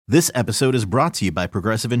This episode is brought to you by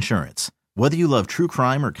Progressive Insurance. Whether you love true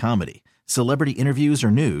crime or comedy, celebrity interviews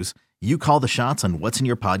or news, you call the shots on what's in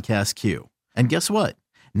your podcast queue. And guess what?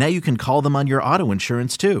 Now you can call them on your auto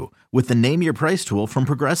insurance too with the Name Your Price tool from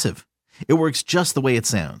Progressive. It works just the way it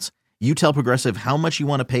sounds. You tell Progressive how much you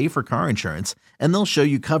want to pay for car insurance, and they'll show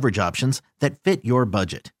you coverage options that fit your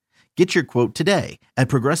budget. Get your quote today at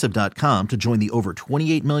Progressive.com to join the over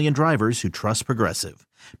 28 million drivers who trust Progressive.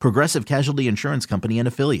 Progressive Casualty Insurance Company and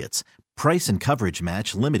Affiliates. Price and coverage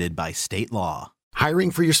match limited by state law. Hiring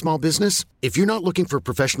for your small business? If you're not looking for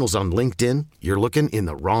professionals on LinkedIn, you're looking in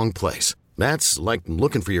the wrong place. That's like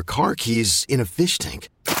looking for your car keys in a fish tank.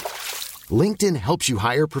 LinkedIn helps you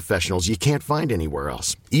hire professionals you can't find anywhere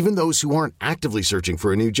else, even those who aren't actively searching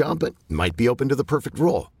for a new job but might be open to the perfect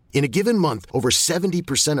role. In a given month, over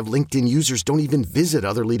 70% of LinkedIn users don't even visit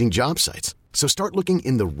other leading job sites. So start looking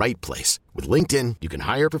in the right place. With LinkedIn, you can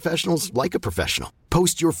hire professionals like a professional.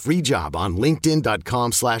 Post your free job on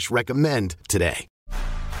linkedin.com/recommend today.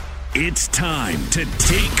 It's time to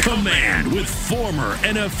take command with former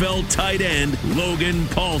NFL tight end Logan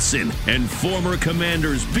Paulsen and former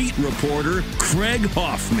Commanders beat reporter Craig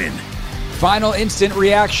Hoffman. Final instant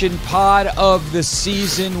reaction pod of the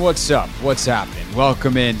season. What's up? What's happening?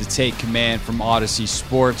 Welcome in to Take Command from Odyssey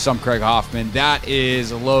Sports. I'm Craig Hoffman. That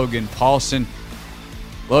is Logan Paulsen.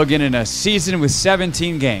 Logan, in a season with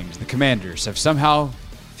 17 games, the Commanders have somehow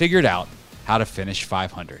figured out how to finish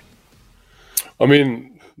 500. I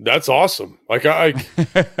mean, that's awesome. Like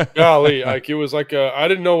golly, like it was like I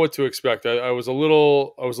didn't know what to expect. I was a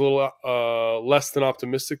little less than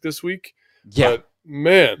optimistic this week. Yeah. But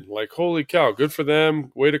man, like, holy cow, good for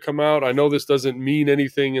them. Way to come out. I know this doesn't mean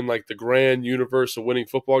anything in like the grand universe of winning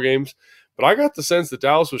football games, but I got the sense that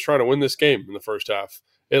Dallas was trying to win this game in the first half,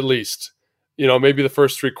 at least, maybe the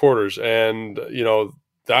first three quarters. And, it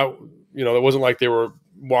wasn't like they were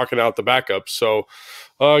walking out the backups. So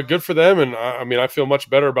good for them. And I feel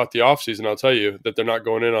much better about the offseason. I'll tell you that they're not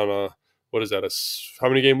going in on what is that? How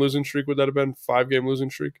many game losing streak would that have been? 5-game losing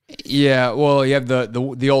streak? Yeah, well, you have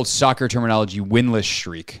the old soccer terminology, winless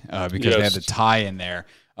streak, because they had the tie in there.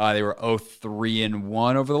 They were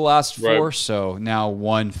 0-3-1 over the last four, right. So now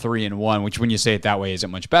 1-3-1, which when you say it that way isn't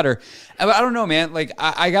much better. But I don't know, man. Like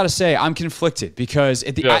I got to say, I'm conflicted because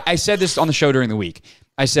I said this on the show during the week.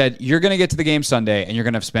 I said, you're going to get to the game Sunday, and you're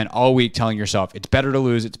going to have spent all week telling yourself, it's better to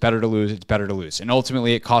lose, it's better to lose, it's better to lose. And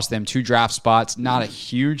ultimately, it cost them 2 draft spots. Not a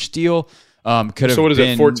huge deal. So what is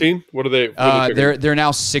it, 14? What are they? They're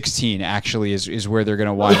now 16, actually, is where they're going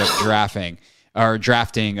to wind up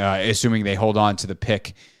drafting, assuming they hold on to the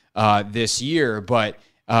pick this year. But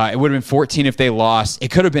it would have been 14 if they lost.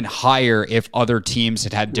 It could have been higher if other teams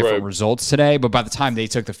had different results today. But by the time they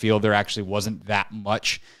took the field, there actually wasn't that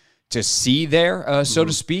much to see there, so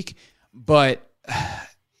to speak. But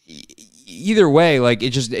either way, like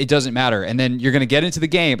it doesn't matter. And then you're going to get into the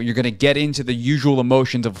game, and you're going to get into the usual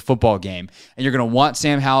emotions of a football game, and you're going to want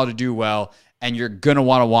Sam Howell to do well, and you're going to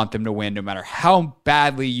want them to win, no matter how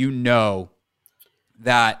badly you know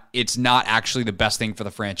that it's not actually the best thing for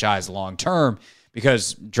the franchise long term,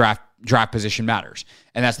 because draft position matters,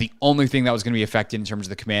 and that's the only thing that was going to be affected in terms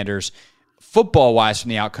of the Commanders football wise from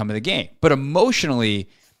the outcome of the game. But emotionally,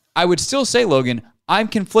 I would still say, Logan, I'm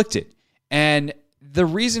conflicted. And the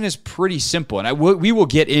reason is pretty simple. And we will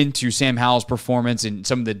get into Sam Howell's performance and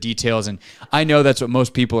some of the details. And I know that's what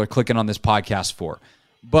most people are clicking on this podcast for.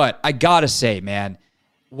 But I got to say, man,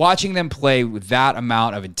 watching them play with that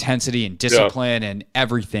amount of intensity and discipline and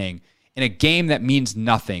everything in a game that means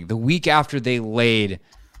nothing, the week after they laid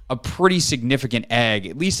a pretty significant egg,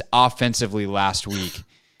 at least offensively last week,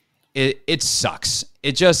 it sucks.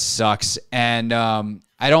 It just sucks. And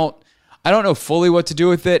I don't know fully what to do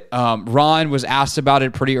with it. Ron was asked about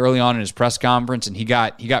it pretty early on in his press conference, and he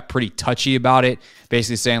got pretty touchy about it,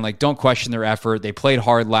 basically saying, like, don't question their effort. They played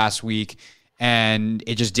hard last week, and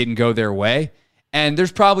it just didn't go their way. And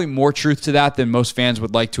there's probably more truth to that than most fans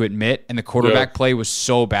would like to admit. And the quarterback play was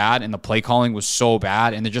so bad, and the play calling was so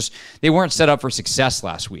bad, and they weren't set up for success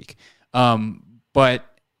last week. But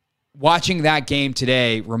watching that game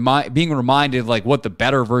today, being reminded like what the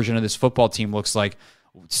better version of this football team looks like,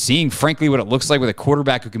 seeing frankly what it looks like with a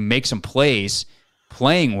quarterback who can make some plays,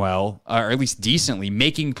 playing well, or at least decently,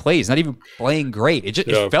 making plays, not even playing great.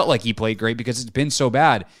 It felt like he played great because it's been so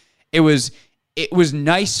bad. It was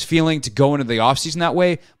nice feeling to go into the offseason that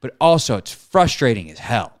way, but also it's frustrating as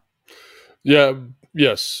hell. Yeah.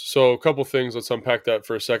 Yes. So a couple things. Let's unpack that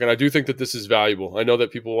for a second. I do think that this is valuable. I know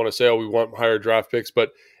that people want to say, oh, we want higher draft picks,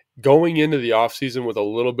 but going into the offseason with a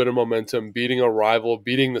little bit of momentum, beating a rival,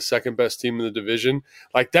 beating the second best team in the division,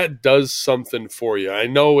 like that does something for you. I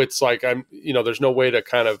know it's like there's no way to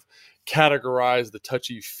kind of categorize the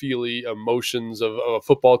touchy-feely emotions of a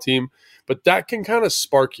football team, but that can kind of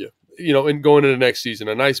spark you, in going into next season,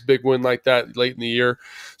 a nice big win like that late in the year.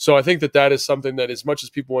 So I think that is something that, as much as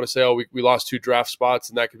people want to say, oh, we lost 2 draft spots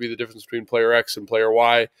and that could be the difference between player X and player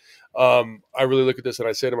Y, I really look at this and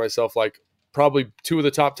I say to myself, like, probably 2 of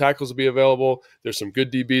the top tackles will be available. There's some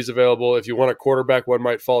good DBs available. If you want a quarterback, one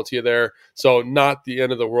might fall to you there. So not the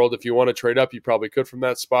end of the world. If you want to trade up, you probably could from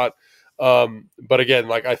that spot. But again,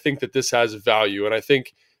 like, I think that this has value. And I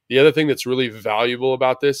think the other thing that's really valuable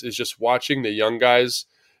about this is just watching the young guys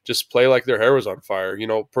just play like their hair was on fire.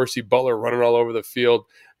 Percy Butler running all over the field.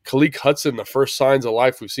 Khaleke Hudson, the first signs of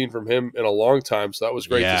life we've seen from him in a long time. So that was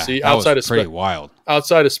great to see. That was pretty wild.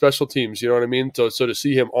 Outside of special teams, you know what I mean? So to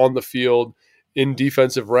see him on the field in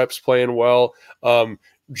defensive reps playing well.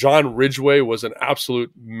 John Ridgeway was an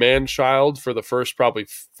absolute man-child for the first probably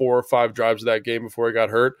 4 or 5 drives of that game before he got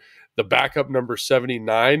hurt. The backup number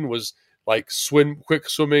 79 was like quick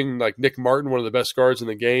swimming, like Nick Martin, one of the best guards in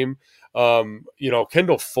the game.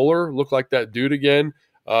 Kendall Fuller looked like that dude again.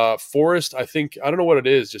 Forrest, I don't know what it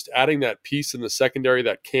is, just adding that piece in the secondary,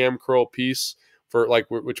 that cam curl piece for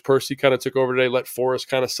which Percy kind of took over today, let Forrest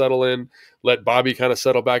kind of settle in, let Bobby kind of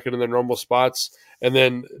settle back into their normal spots. And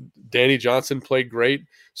then Danny Johnson played great.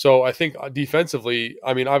 So I think defensively,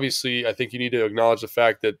 obviously I think you need to acknowledge the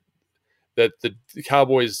fact that the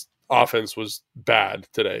Cowboys offense was bad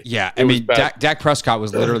today. Yeah. Dak Prescott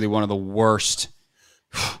was literally one of the worst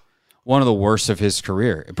of his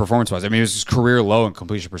career performance-wise. It was his career low in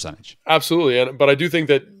completion percentage. Absolutely. But I do think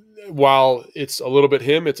that while it's a little bit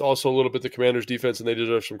him, it's also a little bit the Commanders' defense, and they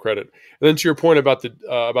deserve some credit. And then to your point about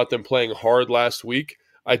them playing hard last week,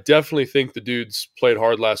 I definitely think the dudes played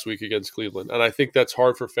hard last week against Cleveland. And I think that's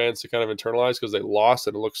hard for fans to kind of internalize because they lost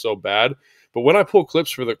and it looks so bad. But when I pull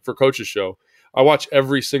clips for Coach's Show, I watch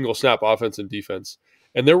every single snap, offense and defense.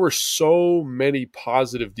 And there were so many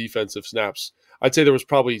positive defensive snaps. I'd say there was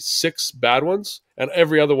probably 6 bad ones, and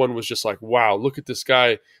every other one was just like, wow, look at this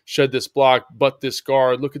guy shed this block, butt this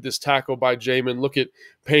guard, look at this tackle by Jamin, look at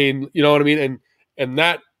Payne, you know what I mean? And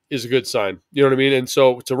that is a good sign, you know what I mean? And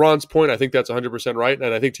so to Ron's point, I think that's 100% right,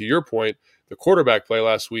 and I think to your point, the quarterback play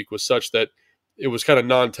last week was such that it was kind of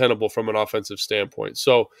non-tenable from an offensive standpoint.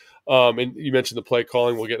 So, and you mentioned the play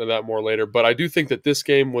calling, we'll get into that more later, but I do think that this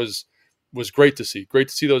game was great to see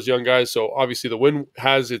those young guys. So obviously the win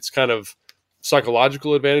has its kind of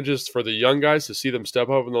psychological advantages for the young guys. To see them step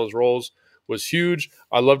up in those roles was huge.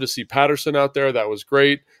 I love to see Patterson out there. That was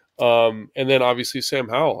great. And then obviously Sam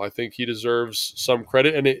Howell, I think he deserves some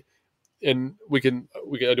credit. And we can,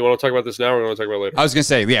 do you want to talk about this now or do you want to talk about it later? I was going to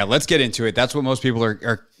say, yeah, let's get into it. That's what most people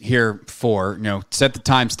are here for. Set the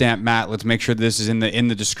timestamp, Matt. Let's make sure this is in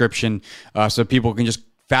the description so people can just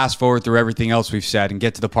fast forward through everything else we've said and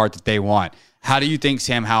get to the part that they want. How do you think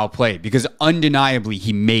Sam Howell played? Because undeniably,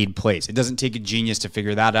 he made plays. It doesn't take a genius to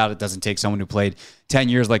figure that out. It doesn't take someone who played 10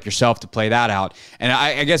 years like yourself to play that out. And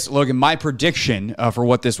I guess, Logan, my prediction for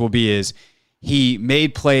what this will be is he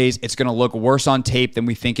made plays. It's going to look worse on tape than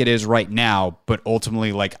we think it is right now. But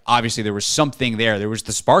ultimately, obviously, there was something there. There was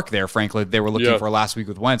the spark there, frankly, that they were looking for last week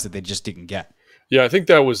with Wentz that they just didn't get. Yeah, I think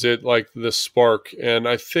that was it, like the spark. And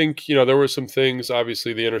I think, there were some things.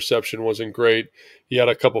 Obviously, the interception wasn't great. He had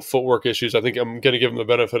a couple footwork issues. I think I'm going to give him the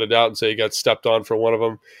benefit of doubt and say he got stepped on for one of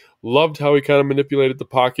them. Loved how he kind of manipulated the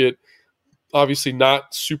pocket. Obviously,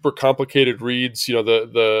 not super complicated reads.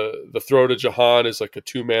 The throw to Jahan is like a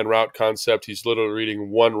 2-man route concept. He's literally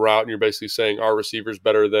reading one route, and you're basically saying our receiver's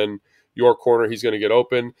better than your corner. He's going to get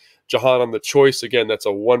open. Jahan on the choice, again, that's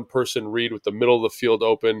a one-person read with the middle of the field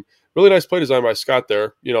open. Really nice play design by Scott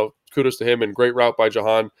there. Kudos to him, and great route by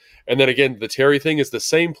Jahan. And then again, the Terry thing is the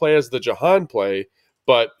same play as the Jahan play,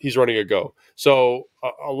 but he's running a go. So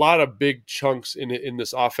a lot of big chunks in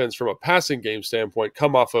this offense from a passing game standpoint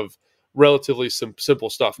come off of relatively simple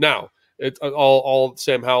stuff. Now, all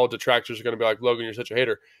Sam Howell detractors are going to be like, Logan, you're such a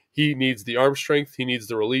hater. He needs the arm strength. He needs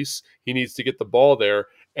the release. He needs to get the ball there.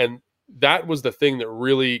 And that was the thing that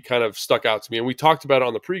really kind of stuck out to me. And we talked about it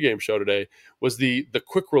on the pregame show today, was the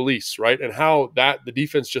quick release, right? And how the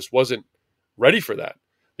defense just wasn't ready for that.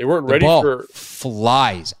 They weren't ready ball for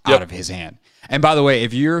flies out of his hand. And by the way,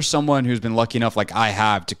 if you're someone who's been lucky enough like I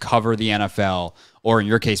have to cover the NFL, or in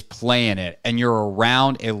your case, play in it, and you're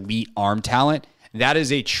around elite arm talent, that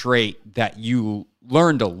is a trait that you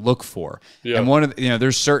learn to look for. Yeah. And one of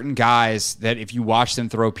there's certain guys that if you watch them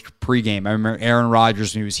throw pregame, I remember Aaron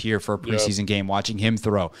Rodgers when he was here for a preseason game, watching him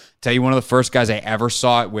throw. Tell you, one of the first guys I ever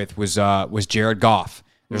saw it with was Jared Goff.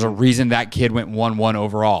 There's a reason that kid went 1-1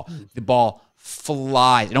 overall. The ball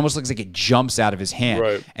flies. It almost looks like it jumps out of his hand.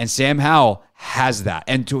 Right. And Sam Howell has that.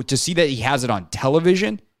 And to see that he has it on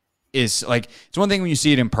television is like, it's one thing when you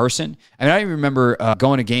see it in person. I mean, I even remember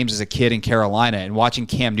going to games as a kid in Carolina and watching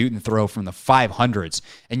Cam Newton throw from the 500s.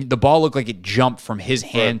 And the ball looked like it jumped from his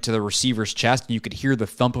hand to the receiver's chest. And you could hear the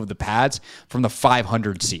thump of the pads from the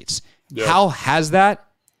 500 seats. Yeah. Howell has that.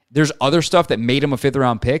 There's other stuff that made him a 5th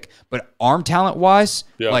round pick, but arm talent wise,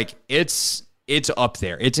 like it's up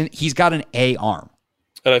there. He's got an A arm.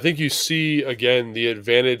 And I think you see again the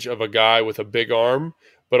advantage of a guy with a big arm,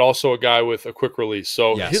 but also a guy with a quick release.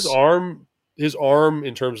 So his arm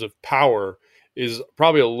in terms of power is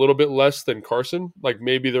probably a little bit less than Carson. Like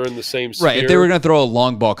maybe they're in the same sphere. Right. If they were going to throw a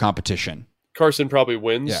long ball competition, Carson probably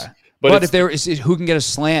wins. Yeah. But if there is who can get a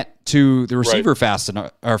slant to the receiver faster.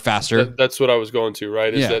 That's what I was going to,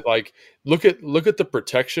 right? Is that like look at the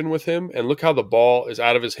protection with him and look how the ball is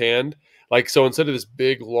out of his hand. Like, so instead of this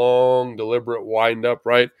big, long, deliberate wind up,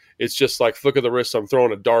 right? It's just like flick of the wrist, I'm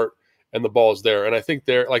throwing a dart and the ball is there. And I think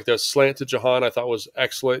the slant to Jahan I thought was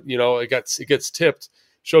excellent. You know, it gets tipped,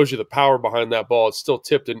 shows you the power behind that ball. It's still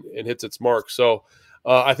tipped and hits its mark. So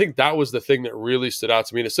I think that was the thing that really stood out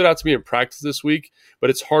to me. And it stood out to me in practice this week, but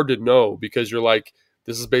it's hard to know because you're like,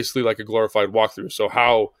 this is basically like a glorified walkthrough. So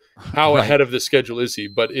how ahead of the schedule is he?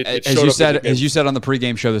 But as you said on the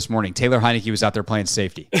pregame show this morning, Taylor Heineke was out there playing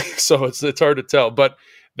safety. So it's hard to tell. But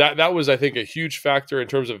that was, I think, a huge factor in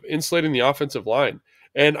terms of insulating the offensive line.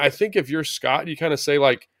 And I think if you're Scott, you kind of say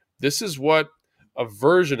like, this is what a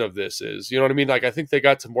version of this is. You know what I mean? Like I think they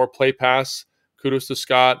got to more play pass. Kudos to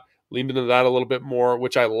Scott. Leaned into that a little bit more,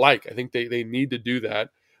 which I like. I think they need to do that.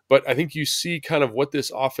 But I think you see kind of what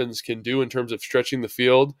this offense can do in terms of stretching the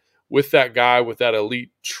field with that guy with that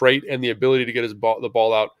elite trait and the ability to get the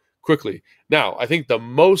ball out quickly. Now, I think the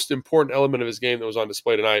most important element of his game that was on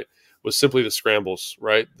display tonight was simply the scrambles,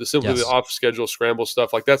 right? The off-schedule scramble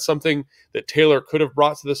stuff. Like that's something that Taylor could have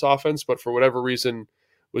brought to this offense, but for whatever reason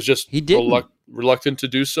was just reluctant to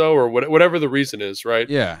do so, or whatever the reason is, right?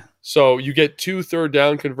 Yeah. So you get 2 third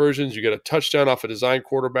down conversions, you get a touchdown off a design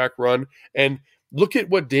quarterback run, and look at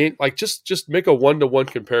what just make a 1-to-1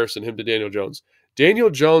 comparison him to Daniel Jones. Daniel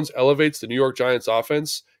Jones elevates the New York Giants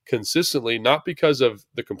offense consistently, not because of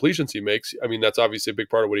the completions he makes. I mean, that's obviously a big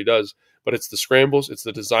part of what he does, but it's the scrambles, it's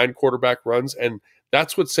the design quarterback runs, and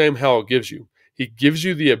that's what Sam Howell gives you. He gives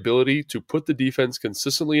you the ability to put the defense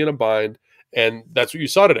consistently in a bind, and that's what you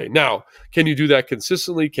saw today. Now, can you do that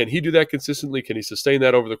consistently? Can he do that consistently? Can he sustain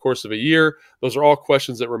that over the course of a year? Those are all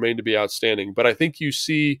questions that remain to be outstanding. But I think you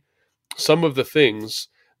see some of the things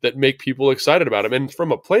that make people excited about him. And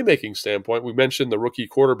from a playmaking standpoint, we mentioned the rookie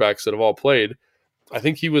quarterbacks that have all played. I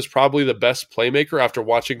think he was probably the best playmaker after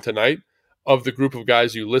watching tonight of the group of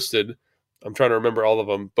guys you listed. I'm trying to remember all of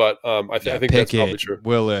them, but I think Pickett, that's probably true.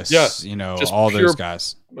 Willis, just all those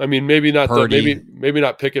guys. I mean, maybe not Purdy. maybe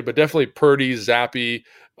not Pickett, but definitely Purdy, Zappe,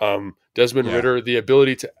 Desmond Ridder. The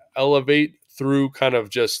ability to elevate through kind of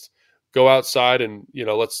just go outside and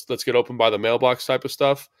let's get open by the mailbox type of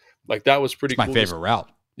stuff. Like that was pretty. It's cool. My favorite route.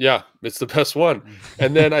 Yeah, it's the best one.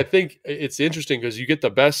 And then I think it's interesting because you get the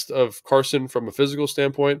best of Carson from a physical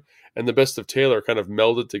standpoint and the best of Taylor kind of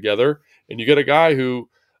melded together, and you get a guy who.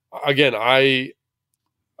 Again, I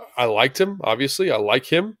liked him, obviously. I like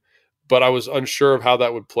him, but I was unsure of how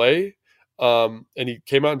that would play. And he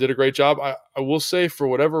came out and did a great job. I will say, for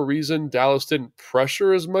whatever reason, Dallas didn't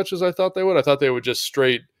pressure as much as I thought they would. I thought they would just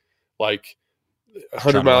straight, like,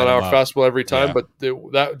 100-mile-an-hour fastball every time, but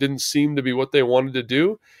that didn't seem to be what they wanted to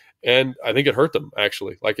do. And I think it hurt them,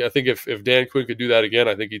 actually. Like, I think if Dan Quinn could do that again,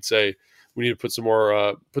 I think he'd say, we need to put some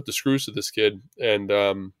more, put the screws to this kid and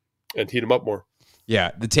heat him up more.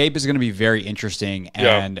 Yeah, the tape is going to be very interesting,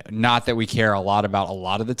 and not that we care a lot about a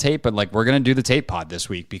lot of the tape, but like we're going to do the tape pod this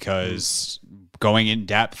week because going in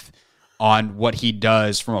depth on what he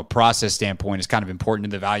does from a process standpoint is kind of important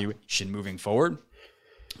to the evaluation moving forward.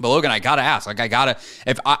 But Logan, I got to ask, I'm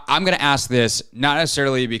going to ask this, not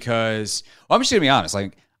necessarily because, I'm just going to be honest,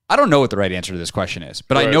 like I don't know what the right answer to this question is,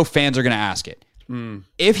 but I know fans are going to ask it.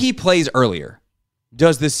 If he plays earlier,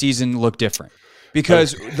 does this season look different?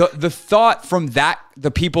 Because the thought from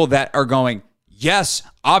the people that are going, yes,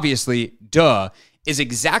 obviously, duh, is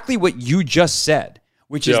exactly what you just said,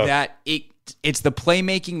 which is that it's the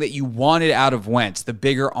playmaking that you wanted out of Wentz, the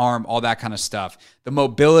bigger arm, all that kind of stuff, the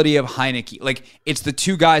mobility of Heineke. Like, it's the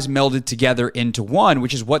two guys melded together into one,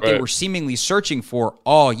 which is what they were seemingly searching for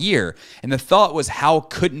all year. And the thought was Howell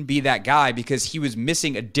couldn't be that guy because he was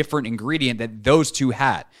missing a different ingredient that those two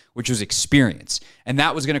had, which was experience. And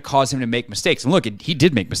that was going to cause him to make mistakes. And look, he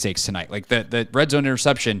did make mistakes tonight. Like the red zone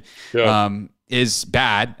interception, is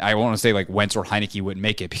bad. I won't say like Wentz or Heineke wouldn't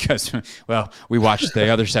make it because, well, we watched the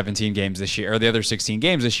other 17 games this year, or the other 16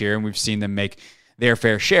 games this year, and we've seen them make their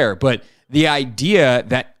fair share. But the idea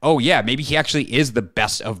that, oh yeah, maybe he actually is the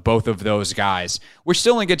best of both of those guys, which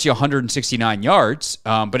still only gets you 169 yards,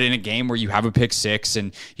 but in a game where you have a pick six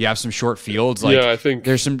and you have some short fields, like I think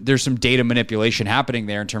there's some data manipulation happening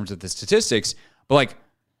there in terms of the statistics. But like,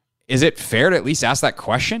 is it fair to at least ask that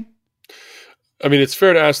question? I mean, it's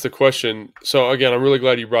fair to ask the question. So again, I'm really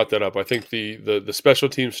glad you brought that up. I think the special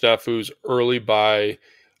team snafus early by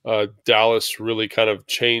Dallas really kind of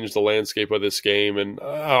changed the landscape of this game, and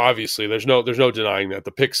obviously there's no denying that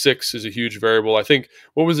the pick six is a huge variable. I think,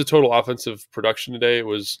 what was the total offensive production today? It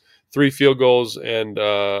was 3 field goals and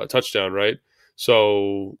a touchdown, right?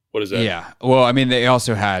 So what is that? Yeah. Well, I mean, they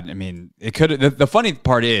also had. I mean, it could. The funny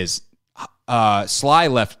part is, Sly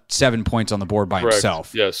left 7 points on the board by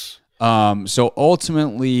himself. Yes. So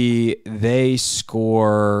ultimately, they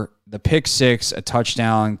score the pick six, a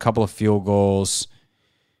touchdown, a couple of field goals.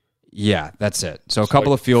 Yeah, that's it. So a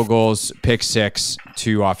couple of field goals, pick six,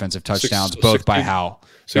 2 offensive touchdowns, both by Howell.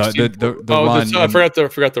 The run. I forgot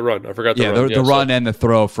the run. The run and the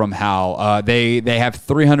throw from Howell. They have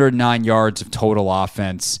 309 yards of total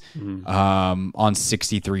offense on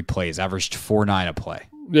 63 plays, averaged 4.9 a play.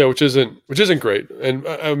 Yeah, which isn't great. And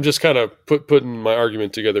I'm just kind of putting my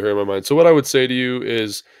argument together here in my mind. So what I would say to you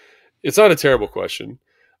is, it's not a terrible question,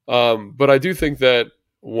 but I do think that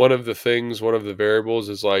one of the variables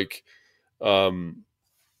is like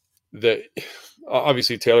that.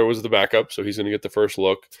 Obviously, Taylor was the backup, so he's going to get the first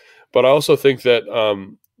look. But I also think that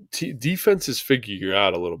defenses figure you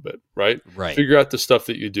out a little bit, right? Right. Figure out the stuff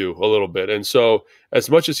that you do a little bit. And so as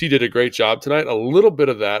much as he did a great job tonight, a little bit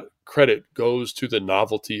of that credit goes to the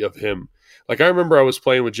novelty of him. Like, I remember I was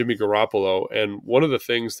playing with Jimmy Garoppolo, and one of the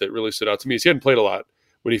things that really stood out to me is he hadn't played a lot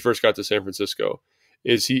when he first got to San Francisco.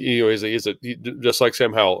 Is he just like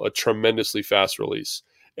Sam Howell, a tremendously fast release.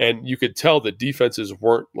 And you could tell the defenses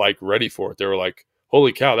weren't like ready for it. They were like,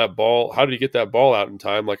 holy cow, that ball, how did he get that ball out in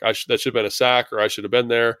time? Like, that should have been a sack, or I should have been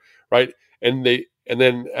there, right? And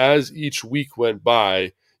then as each week went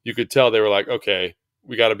by, you could tell they were like, okay,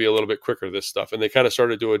 we got to be a little bit quicker to this stuff. And they kind of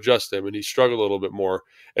started to adjust him, and he struggled a little bit more.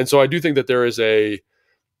 And so I do think that there is a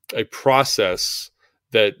process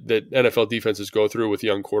that NFL defenses go through with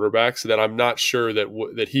young quarterbacks that I'm not sure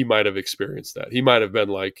that he might have experienced that. He might have been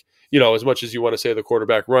like, as much as you want to say the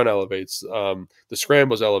quarterback run elevates, the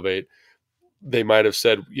scrambles elevate, they might have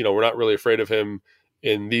said, we're not really afraid of him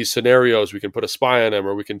in these scenarios. We can put a spy on him,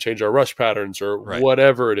 or we can change our rush patterns, or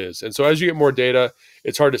whatever it is. And so as you get more data,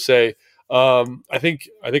 it's hard to say. I think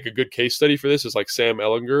a good case study for this is like Sam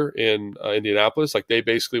Ehlinger in Indianapolis. Like, they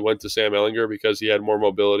basically went to Sam Ehlinger because he had more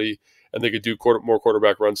mobility and they could do more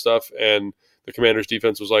quarterback run stuff. And the Commanders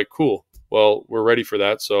defense was like, cool, well, we're ready for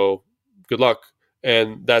that, so good luck.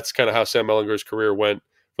 And that's kind of how Sam Ehlinger's career went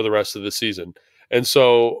for the rest of the season. And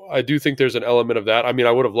so I do think there's an element of that. I mean,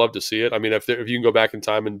 I would have loved to see it. I mean, if you can go back in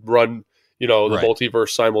time and run, the multiverse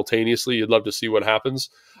simultaneously, you'd love to see what happens.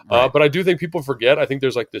 Right. But I do think people forget. I think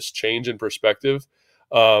there's like this change in perspective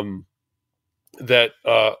that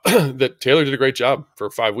Taylor did a great job for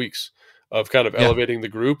 5 weeks of kind of elevating the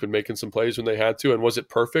group and making some plays when they had to. And was it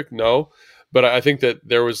perfect? No. But I think that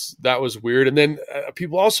that was weird. And then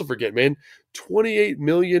people also forget, man, $28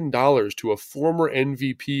 million to a former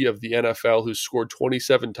MVP of the NFL who scored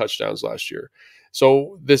 27 touchdowns last year.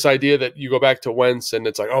 So this idea that you go back to Wentz and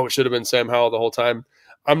it's like, oh, it should have been Sam Howell the whole time.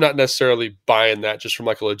 I'm not necessarily buying that just from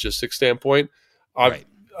like a logistics standpoint. I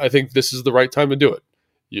think this is the right time to do it.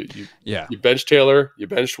 You bench Taylor, you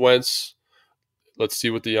bench Wentz. Let's see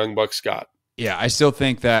what the Young Bucks got. Yeah, I still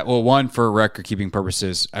think that, well, one, for record-keeping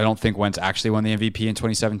purposes, I don't think Wentz actually won the MVP in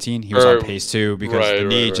 2017. He was on pace to, because the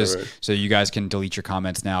knee so you guys can delete your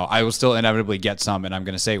comments now. I will still inevitably get some, and I'm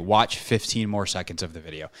going to say watch 15 more seconds of the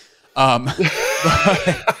video.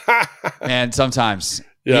 And sometimes...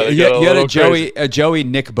 Yeah, you had a Joey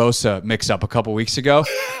Nick Bosa mix up a couple weeks ago,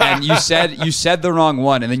 and you said the wrong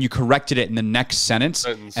one, and then you corrected it in the next sentence,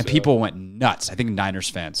 and people went nuts. I think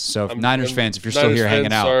Niners fans. So Niners fans, if you're still here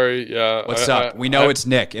hanging out, sorry, yeah, what's up? We know it's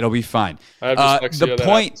Nick. It'll be fine. I have dyslexia, the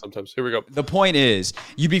point sometimes. Here we go. The point is,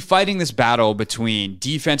 you'd be fighting this battle between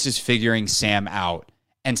defenses figuring Sam out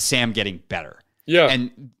and Sam getting better. Yeah,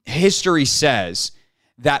 and history says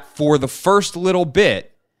that for the first little bit,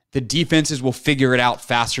 the defenses will figure it out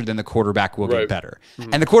faster than the quarterback will get better. Mm-hmm.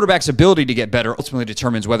 And the quarterback's ability to get better ultimately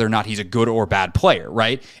determines whether or not he's a good or bad player,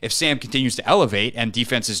 right? If Sam continues to elevate and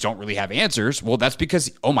defenses don't really have answers, well, that's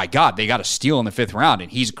because, oh my God, they got a steal in the 5th round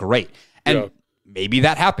and he's great. And maybe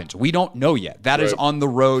that happens. We don't know yet. That is on the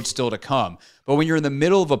road still to come. But when you're in the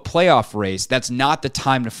middle of a playoff race, that's not the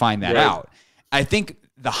time to find that out. I think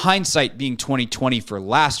the hindsight being 2020 for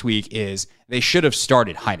last week is they should have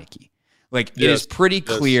started Heineke. Like, it is pretty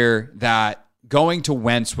clear that going to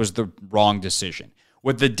Wentz was the wrong decision.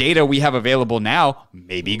 With the data we have available now,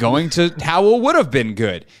 maybe going to Howell would have been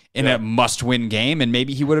good in a must-win game, and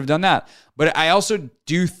maybe he would have done that. But I also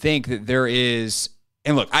do think that there is,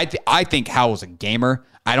 and look, I think Howell's a gamer.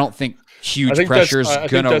 I don't think huge pressure is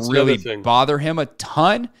going to really bother him a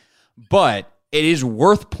ton. But it is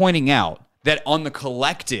worth pointing out that on the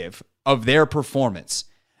collective of their performance,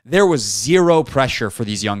 there was zero pressure for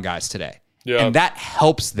these young guys today. Yeah. And that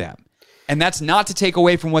helps them. And that's not to take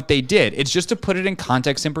away from what they did. It's just to put it in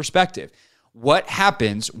context and perspective. What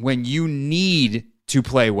happens when you need to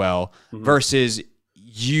play well versus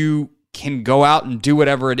you can go out and do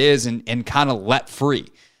whatever it is and kind of let free?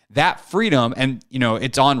 That freedom, and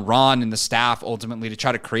it's on Ron and the staff ultimately to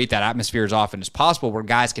try to create that atmosphere as often as possible where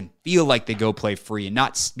guys can feel like they go play free and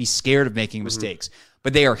not be scared of making mistakes.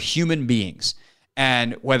 But they are human beings.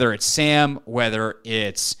 And whether it's Sam, whether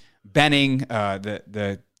it's Benning,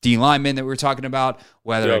 the D lineman that we were talking about,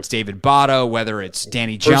 whether it's David Botto, whether it's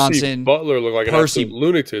Danny Johnson. Butler looked like an absolute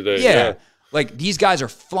lunatic today. Yeah. Like, these guys are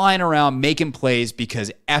flying around making plays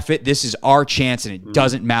because F it, this is our chance, and it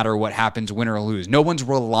doesn't matter what happens, win or lose. No one's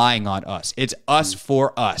relying on us. It's us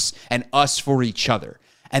for us and us for each other.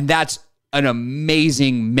 And that's an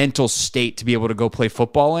amazing mental state to be able to go play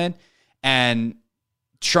football in, and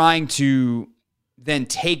trying to then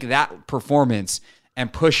take that performance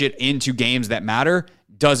and push it into games that matter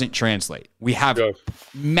doesn't translate. We have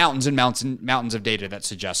mountains and mountains of data that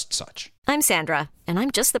suggest such. I'm Sandra, and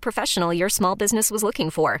I'm just the professional your small business was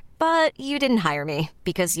looking for. But you didn't hire me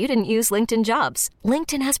because you didn't use LinkedIn Jobs.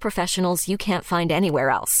 LinkedIn has professionals you can't find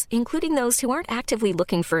anywhere else, including those who aren't actively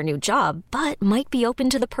looking for a new job, but might be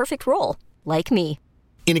open to the perfect role, like me.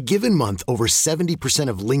 In a given month, over 70%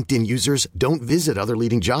 of LinkedIn users don't visit other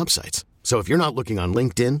leading job sites. So if you're not looking on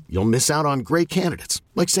LinkedIn, you'll miss out on great candidates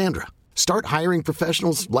like Sandra. Start hiring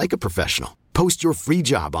professionals like a professional. Post your free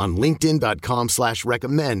job on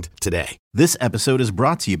linkedin.com/recommend today. This episode is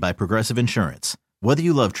brought to you by Progressive Insurance. Whether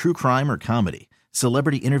you love true crime or comedy,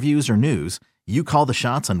 celebrity interviews or news, you call the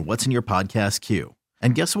shots on what's in your podcast queue.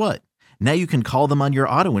 And guess what? Now you can call them on your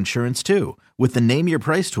auto insurance too with the Name Your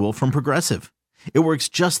Price tool from Progressive. It works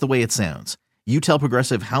just the way it sounds. You tell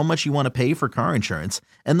Progressive how much you want to pay for car insurance,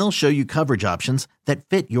 and they'll show you coverage options that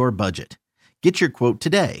fit your budget. Get your quote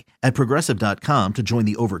today at Progressive.com to join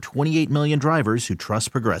the over 28 million drivers who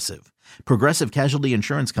trust Progressive. Progressive Casualty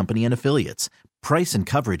Insurance Company and Affiliates. Price and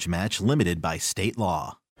coverage match limited by state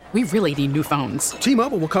law. We really need new phones.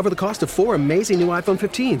 T-Mobile will cover the cost of 4 amazing new iPhone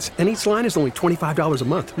 15s, and each line is only $25 a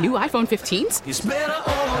month. New iPhone 15s? It's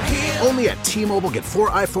better over here. Only at T-Mobile, get 4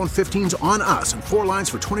 iPhone 15s on us and 4 lines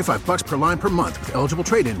for $25 per line per month with eligible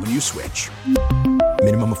trade-in when you switch.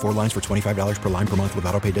 Minimum of 4 lines for $25 per line per month with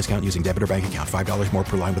autopay discount using debit or bank account. $5 more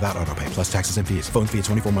per line without autopay, plus taxes and fees. Phone fee at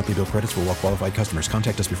 24 monthly bill credits for well-qualified customers.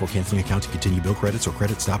 Contact us before canceling account to continue bill credits or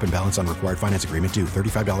credit stop and balance on required finance agreement due.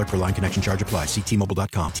 $35 per line connection charge applies. See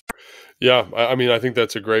T-Mobile.com. Yeah, I mean, I think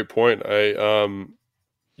that's a great point. I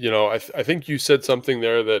think you said something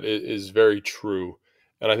there that is very true,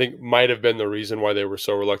 and I think might have been the reason why they were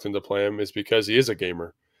so reluctant to play him is because he is a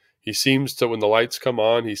gamer. He seems to, when the lights come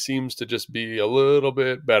on, he seems to just be a little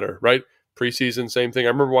bit better, right? Preseason, same thing. I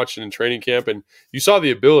remember watching in training camp, and you saw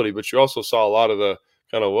the ability, but you also saw a lot of the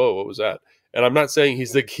kind of, whoa, what was that? And I'm not saying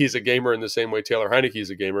he's a gamer in the same way Taylor Heineke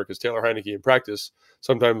is a gamer, because Taylor Heineke in practice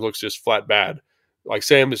sometimes looks just flat bad. Like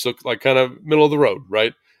Sam just looked like kind of middle of the road,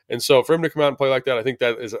 right? And so for him to come out and play like that, I think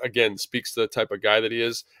that is, again, speaks to the type of guy that he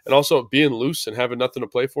is. And also being loose and having nothing to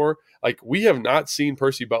play for. Like, we have not seen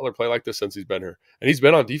Percy Butler play like this since he's been here. And he's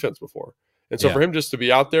been on defense before. And so for him just to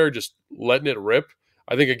be out there, just letting it rip,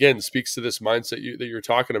 I think, again, speaks to this mindset that you're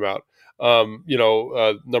talking about.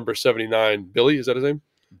 Number 79, Billy, is that his name?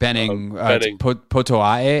 Benning.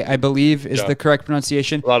 Potoa'e, I believe, is the correct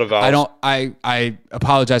pronunciation. A lot of vowels. I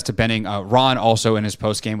apologize to Benning. Ron also in his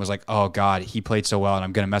post game was like, "Oh God, he played so well, and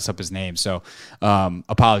I'm going to mess up his name." So,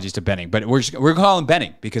 apologies to Benning, but we're calling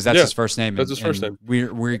Benning because that's his first name. That's his first name.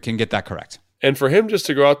 We can get that correct. And for him just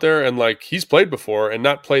to go out there and, like, he's played before and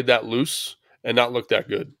not played that loose and not look that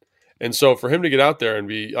good. And so for him to get out there and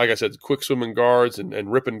be, like I said, quick swimming guards and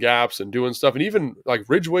ripping gaps and doing stuff, and even like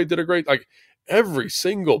Ridgeway did a great, like, every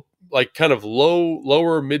single, like, kind of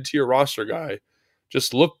lower mid-tier roster guy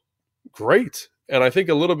just looked great. And I think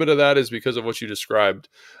a little bit of that is because of what you described.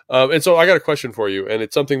 And so I got a question for you, and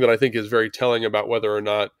it's something that I think is very telling about whether or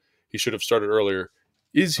not he should have started earlier.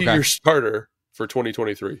 Is he your starter for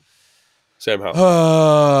 2023? Sam Howell.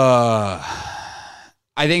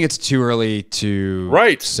 I think it's too early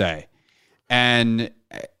to say. And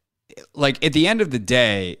like at the end of the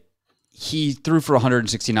day, he threw for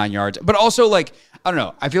 169 yards, but also like, I don't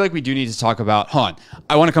know. I feel like we do need to talk about, hold on.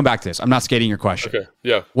 I want to come back to this. I'm not skating your question. Okay.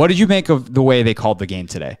 Yeah. What did you make of the way they called the game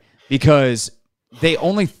today? Because they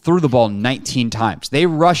only threw the ball 19 times. They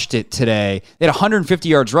rushed it today. They had 150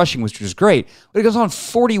 yards rushing, which was great, but it goes on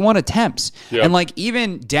 41 attempts. Yep. And like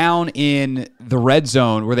even down in the red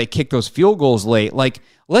zone where they kicked those field goals late, like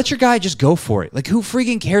let your guy just go for it. Like who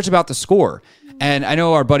freaking cares about the score? And I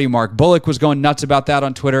know our buddy Mark Bullock was going nuts about that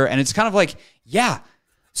on Twitter. And it's kind of like, yeah,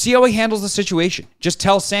 see how he handles the situation. Just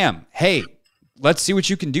tell Sam, hey, let's see what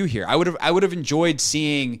you can do here. I would have enjoyed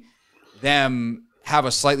seeing them have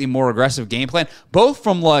a slightly more aggressive game plan, both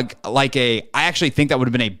from I actually think that would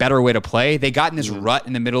have been a better way to play. They got in this rut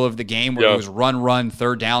in the middle of the game where it was run,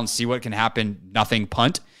 third down, see what can happen, nothing,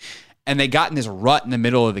 punt. And they got in this rut in the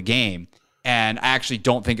middle of the game. And I actually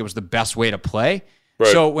don't think it was the best way to play.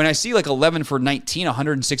 Right. So when I see like 11 for 19,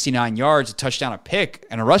 169 yards, a touchdown, a pick,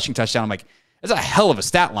 and a rushing touchdown, I'm like, that's a hell of a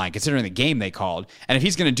stat line considering the game they called. And if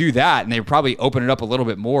he's going to do that and they probably open it up a little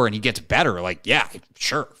bit more and he gets better, like, yeah,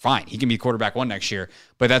 sure, fine. He can be quarterback one next year.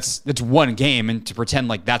 But that's one game, and to pretend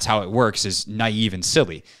like that's how it works is naive and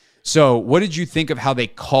silly. So what did you think of how they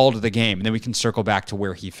called the game? And then we can circle back to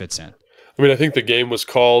where he fits in. I mean, I think the game was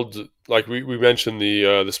called, like we mentioned,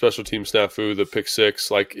 the special team snafu, the pick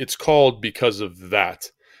six. Like, it's called because of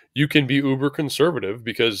that. You can be uber conservative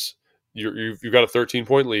because you've got a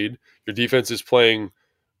 13-point lead. Your defense is playing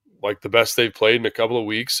like the best they've played in a couple of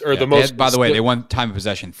weeks. Or the most. By the way, they won time of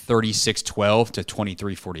possession 36-12 to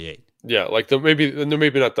 23-48. Yeah, like they're maybe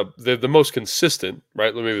not the most consistent,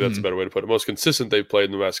 right? Maybe that's a better way to put it. Most consistent they've played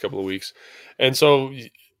in the last couple of weeks. And so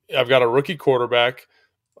I've got a rookie quarterback.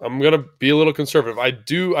 I'm going to be a little conservative.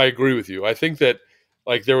 I agree with you. I think that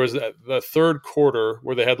like there was the third quarter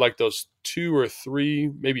where they had like those 2 or 3,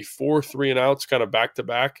 maybe 4 3-and-outs kind of back to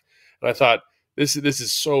back. And I thought, this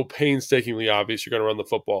is so painstakingly obvious you're going to run the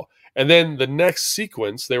football. And then the next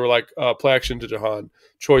sequence, they were like play action to Jahan,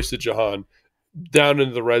 choice to Jahan, down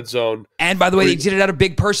into the red zone. And by the way, they did it out of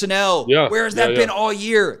big personnel. Yeah, where has that been all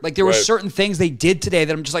year? Like there were certain things they did today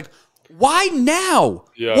that I'm just like, why now?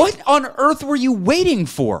 Yeah. What on earth were you waiting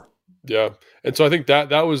for? Yeah. And so I think that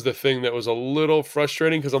was the thing that was a little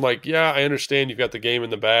frustrating because I'm like, yeah, I understand you've got the game in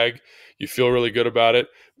the bag. You feel really good about it,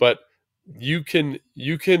 but you can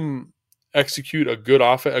execute a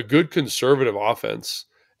good conservative offense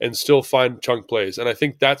and still find chunk plays. And I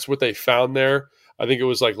think that's what they found there. I think it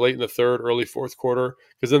was like late in the third, early fourth quarter,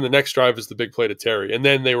 because then the next drive is the big play to Terry. And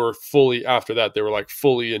then they were fully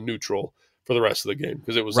in neutral for the rest of the game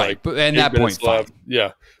because it was like and that point left.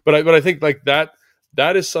 Yeah. But I think like that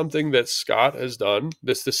is something that Scott has done.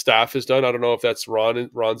 The staff has done. I don't know if that's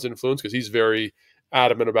Ron's influence because he's very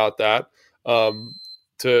adamant about that.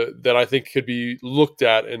 That I think could be looked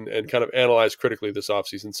at and kind of analyzed critically this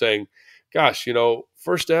offseason, saying, gosh,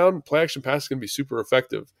 first down, play action pass is going to be super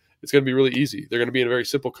effective. It's going to be really easy. They're going to be in a very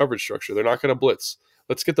simple coverage structure. They're not going to blitz.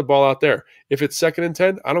 Let's get the ball out there. If it's 2nd and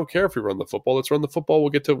 10, I don't care if we run the football. Let's run the football.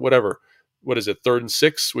 We'll get to whatever. What is it, 3rd and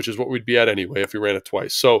 6, which is what we'd be at anyway if we ran it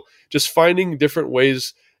twice. So just finding different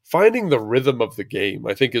ways, finding the rhythm of the game,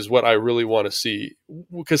 I think is what I really want to see.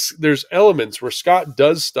 Because there's elements where Scott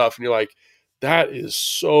does stuff and you're like, that is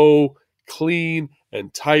so clean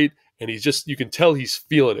and tight. And you can tell he's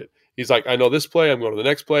feeling it. He's like, I know this play. I'm going to the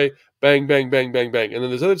next play. Bang, bang, bang, bang, bang. And then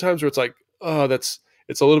there's other times where it's like, oh, it's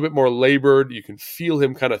a little bit more labored. You can feel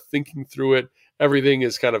him kind of thinking through it. Everything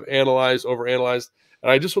is kind of analyzed, overanalyzed. And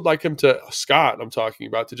I just would like him to, Scott, I'm talking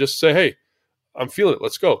about, to just say, hey, I'm feeling it.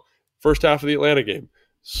 Let's go. First half of the Atlanta game.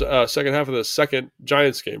 Second half of the second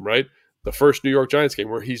Giants game, right? The first New York Giants game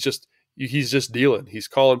where he's just dealing. He's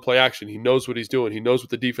calling play action. He knows what he's doing. He knows what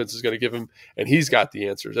the defense is going to give him, and he's got the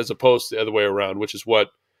answers as opposed to the other way around, which is what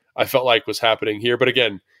I felt like was happening here. But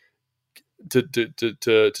again, to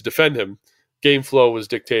defend him, game flow was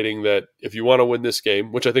dictating that if you want to win this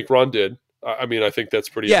game, which I think Ron did, I mean, I think that's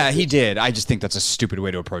pretty obvious. He did. I just think that's a stupid way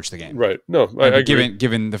to approach the game. Right. No, I agree.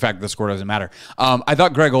 Given the fact that the score doesn't matter. I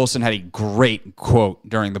thought Greg Olsen had a great quote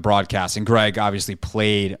during the broadcast, and Greg obviously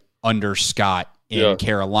played under Scott in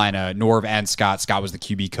Carolina. Norv and Scott. Scott was the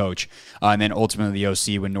QB coach. And then ultimately the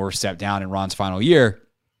OC when Norv stepped down in Ron's final year.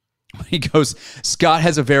 He goes, Scott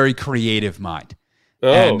has a very creative mind.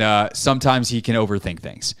 Oh. And sometimes he can overthink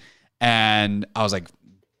things. And I was like,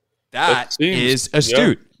 that is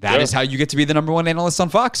astute. Yeah. That is how you get to be the number one analyst on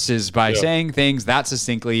Fox, is by saying things that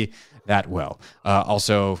succinctly, that well.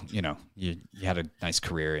 Also, you had a nice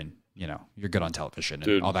career and, you're good on television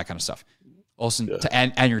and all that kind of stuff. Olsen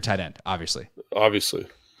and your tight end, obviously,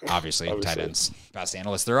 tight ends, best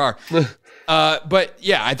analysts there are. But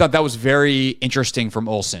yeah, I thought that was very interesting from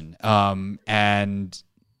Olsen. And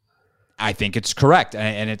I think it's correct.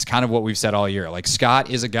 And it's kind of what we've said all year. Like,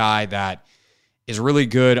 Scott is a guy that is really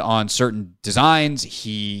good on certain designs.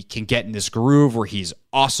 He can get in this groove where he's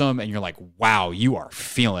awesome. And you're like, wow, you are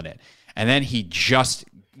feeling it. And then he just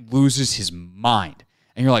loses his mind.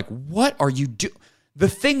 And you're like, what are you doing? The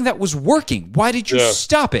thing that was working, why did you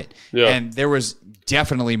stop it? Yeah. And there was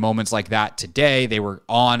definitely moments like that today. They were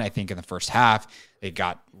on, I think, in the first half. They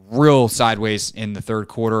got real sideways in the third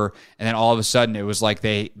quarter. And then all of a sudden, it was like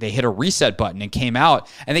they hit a reset button and came out.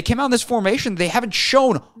 And they came out in this formation they haven't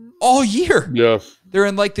shown all year. Yeah. They're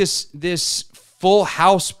in like this full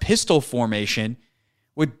house pistol formation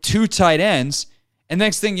with two tight ends. And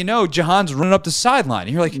next thing you know, Jahan's running up the sideline.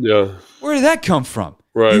 And you're like, where did that come from?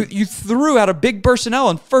 Right. You threw out a big personnel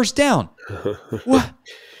on first down. What?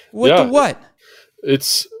 What?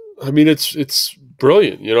 It's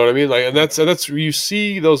brilliant. You know what I mean? Like, and that's you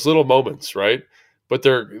see those little moments, right? But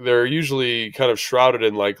they're usually kind of shrouded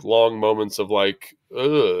in like long moments of like,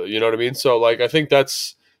 you know what I mean? So like, I think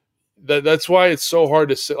that's why it's so hard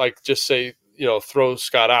to just say, throw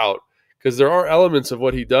Scott out, because there are elements of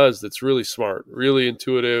what he does that's really smart, really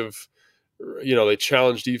intuitive. They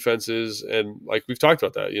challenge defenses, and like we've talked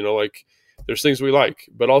about that, like there's things we like,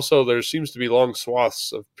 but also there seems to be long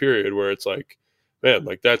swaths of period where it's like, man,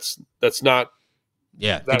 like that's not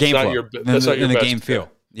the game flow. That's not your the best game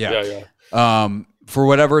feel. Yeah. For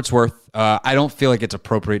whatever it's worth, I don't feel like it's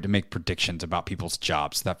appropriate to make predictions about people's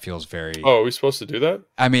jobs. That feels very. Oh, are we supposed to do that?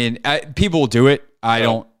 I mean, people will do it. I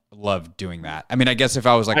don't love doing that. I mean, I guess if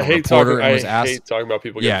I was like a reporter and was asked, I hate talking about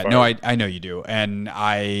people getting fired. No, I know you do, and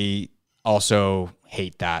I also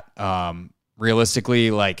hate that.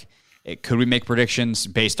 Realistically, like, could we make predictions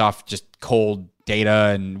based off just cold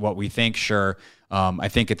data and what we think? Sure. I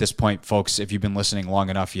think at this point, folks, if you've been listening long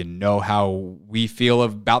enough, you know how we feel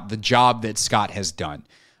about the job that Scott has done.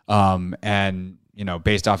 And,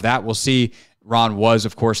 based off that, we'll see. Ron was,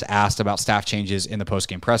 of course, asked about staff changes in the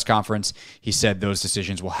postgame press conference. He said those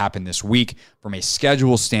decisions will happen this week. From a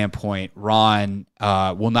schedule standpoint, Ron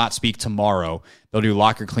will not speak tomorrow. They'll do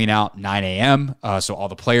locker clean out 9 a.m., so all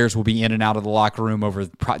the players will be in and out of the locker room over,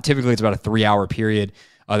 typically it's about a 3-hour period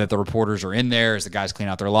that the reporters are in there as the guys clean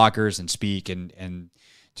out their lockers and speak and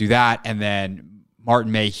do that. And then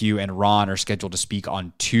Martin Mayhew and Ron are scheduled to speak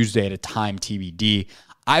on Tuesday at a time TBD.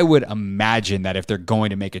 I would imagine that if they're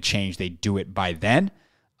going to make a change, they do it by then.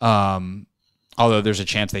 Although there's a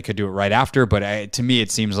chance they could do it right after. But to me,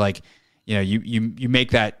 it seems like, you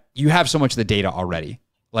make that, you have so much of the data already,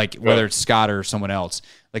 like whether it's Scott or someone else,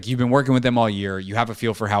 like you've been working with them all year. You have a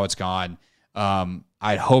feel for how it's gone.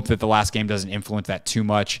 I'd hope that the last game doesn't influence that too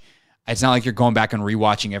much. It's not like you're going back and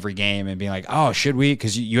rewatching every game and being like, oh, should we?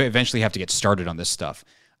 Because you eventually have to get started on this stuff.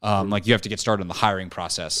 Like you have to get started on the hiring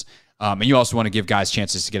process. And you also want to give guys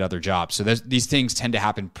chances to get other jobs. So these things tend to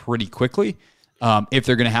happen pretty quickly if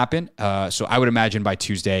they're going to happen. So I would imagine by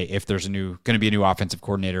Tuesday, if there's going to be a new offensive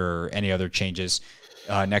coordinator or any other changes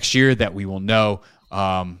next year, that we will know.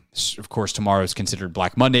 Of course, tomorrow is considered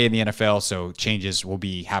Black Monday in the NFL, so changes will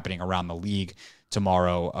be happening around the league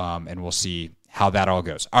tomorrow, and we'll see how that all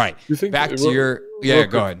goes. All right, back to your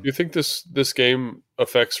go ahead. Do you think this game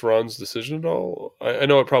affects Ron's decision at all? I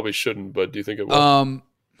know it probably shouldn't, but do you think it will?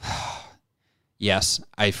 Yes,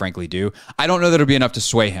 I frankly do. I don't know that it'll be enough to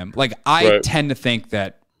sway him. Like, I tend to think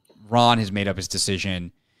that Ron has made up his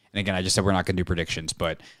decision. And again, I just said we're not going to do predictions,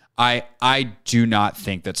 but I do not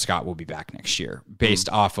think that Scott will be back next year based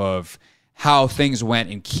off of how things went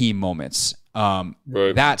in key moments.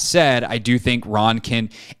 That said, I do think Ron can,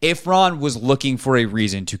 if Ron was looking for a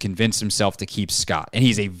reason to convince himself to keep Scott, and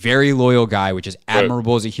he's a very loyal guy, which is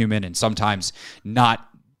admirable as a human and sometimes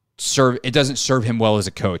it doesn't serve him well as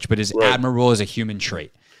a coach, but is admirable as a human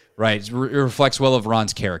trait, right? It reflects well of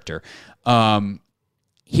Ron's character.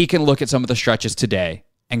 He can look at some of the stretches today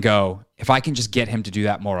and go, if I can just get him to do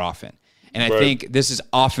that more often. And I think this is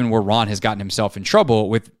often where Ron has gotten himself in trouble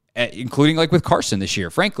with, including like with Carson this year,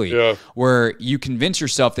 frankly, where you convince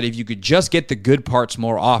yourself that if you could just get the good parts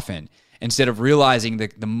more often, instead of realizing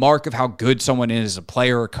that the mark of how good someone is as a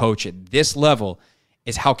player or coach at this level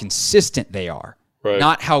is how consistent they are,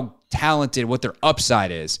 not how talented, what their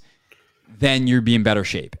upside is, then you'd be in better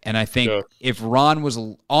shape. And I think if Ron was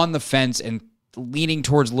on the fence and leaning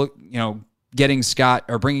towards getting Scott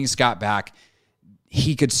or bringing Scott back,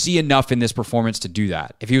 he could see enough in this performance to do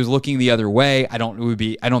that. If he was looking the other way, I don't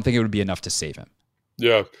think it would be enough to save him.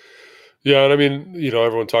 Yeah. Yeah, and I mean,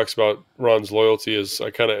 everyone talks about Ron's loyalty as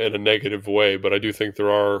kind of in a negative way, but I do think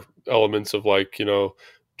there are elements of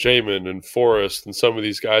Jamin and Forrest and some of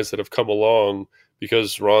these guys that have come along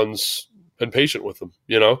because Ron's been patient with them,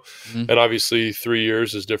 Mm-hmm. And obviously 3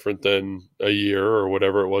 years is different than a year or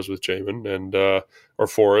whatever it was with Jamin and or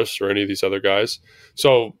Forrest or any of these other guys.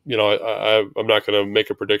 So, I'm not going to make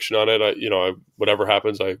a prediction on it. Whatever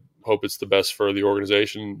happens, I hope it's the best for the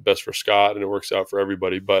organization, best for Scott, and it works out for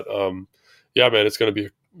everybody. But yeah, man, it's going to be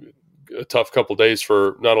a tough couple days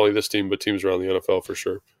for not only this team, but teams around the NFL for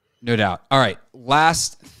sure. No doubt. All right.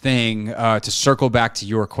 Last thing to circle back to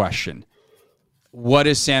your question. What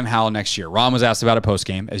is Sam Howell next year? Ron was asked about it post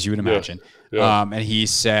game, as you would imagine. Yeah. And he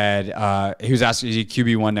said, he was asked, is he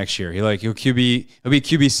QB1 next year? He'll be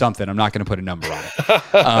QB something. I'm not going to put a number on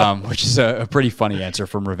it, which is a pretty funny answer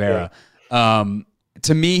from Rivera. Yeah.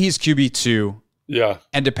 To me, he's QB2. Yeah.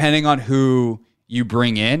 And depending on who you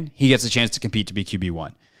bring in, he gets a chance to compete to be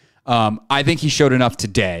QB1. I think he showed enough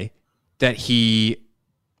today that he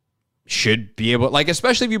should be able,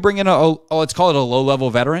 especially if you bring in let's call it a low-level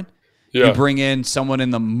veteran. Yeah. You bring in someone in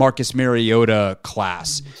the Marcus Mariota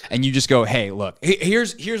class, and you just go, "Hey, look,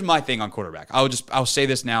 here's my thing on quarterback. I'll say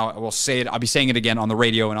this now. I'll be saying it again on the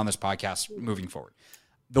radio and on this podcast moving forward.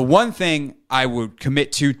 The one thing I would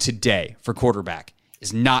commit to today for quarterback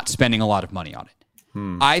is not spending a lot of money on it.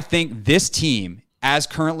 I think this team, as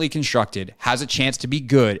currently constructed, has a chance to be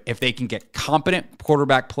good if they can get competent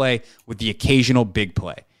quarterback play with the occasional big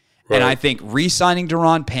play. Right. And I think re-signing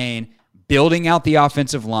Daron Payne, building out the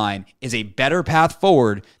offensive line is a better path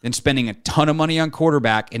forward than spending a ton of money on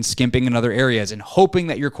quarterback and skimping in other areas and hoping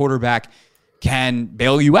that your quarterback can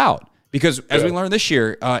bail you out. Because as we learned this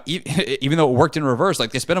year, even though it worked in reverse,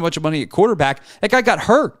 they spent a bunch of money at quarterback, that guy got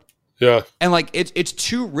hurt. Yeah. And it's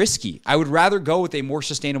too risky. I would rather go with a more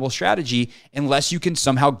sustainable strategy unless you can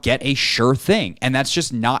somehow get a sure thing. And that's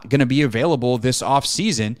just not going to be available this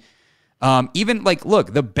offseason. Even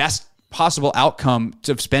look, the best possible outcome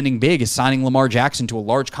of spending big is signing Lamar Jackson to a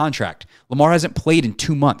large contract. Lamar hasn't played in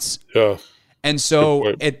 2 months. Yeah. And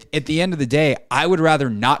so at the end of the day, I would rather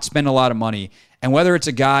not spend a lot of money. And whether it's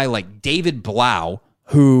a guy like David Blau,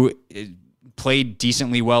 who played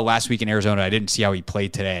decently well last week in Arizona, I didn't see how he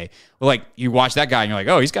played today. Well, you watch that guy and you're like,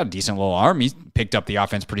 oh, he's got a decent little arm. He's picked up the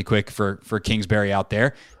offense pretty quick for Kingsbury out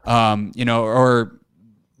there. Or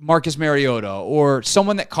Marcus Mariota, or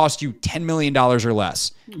someone that cost you $10 million or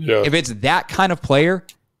less. Yeah. If it's that kind of player,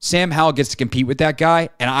 Sam Howell gets to compete with that guy,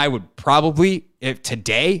 and I would probably, if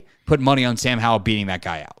today, put money on Sam Howell beating that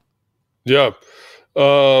guy out. Yeah.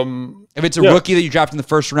 If it's a rookie that you draft in the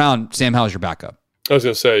first round, Sam Howell's your backup. I was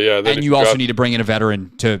going to say, yeah. And you also need to bring in a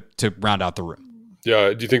veteran to round out the room.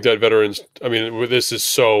 Yeah. Do you think that veteran's, this is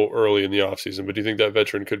so early in the offseason, but do you think that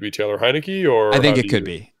veteran could be Taylor Heineke? Or I think it could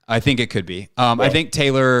be. I think I think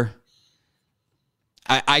Taylor,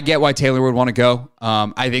 I get why Taylor would want to go.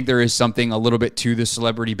 I think there is something a little bit to the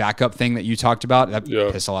celebrity backup thing that you talked about. That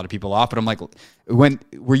pissed a lot of people off. But I'm like,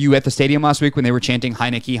 were you at the stadium last week when they were chanting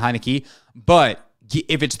Heineke, Heineke? But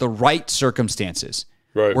if it's the right circumstances,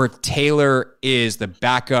 right, where Taylor is the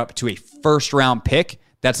backup to a first-round pick,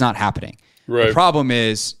 that's not happening. Right. The problem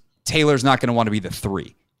is Taylor's not going to want to be the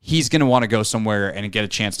 3. He's going to want to go somewhere and get a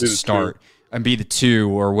chance to start and be the 2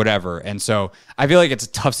 or whatever. And so I feel like it's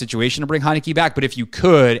a tough situation to bring Heineke back. But if you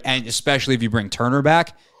could, and especially if you bring Turner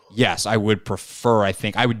back, yes, I would prefer. I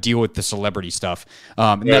think I would deal with the celebrity stuff.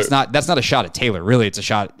 And that's not a shot at Taylor. Really, it's a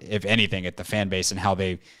shot, if anything, at the fan base and how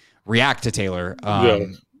they react to Taylor.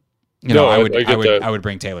 I would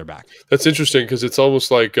bring Taylor back. That's interesting because it's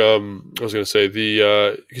almost like I was going to say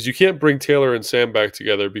because you can't bring Taylor and Sam back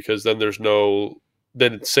together because then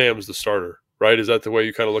then Sam's the starter, right? Is that the way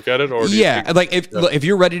you kind of look at it? Or if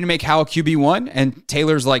you're ready to make Howell QB1 and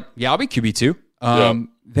Taylor's like, yeah, I'll be QB2,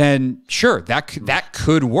 then sure, that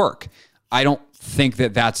could work. I don't think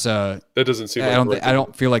that's that doesn't seem. I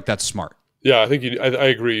don't feel like that's smart. Yeah, I think I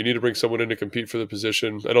agree. You need to bring someone in to compete for the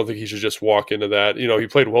position. I don't think he should just walk into that. He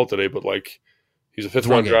played well today, but he's a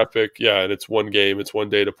 5th-round draft pick. Yeah, and it's one game. It's one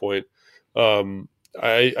data point.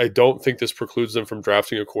 I don't think this precludes them from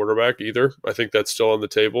drafting a quarterback either. I think that's still on the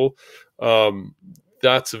table.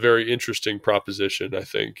 That's a very interesting proposition, I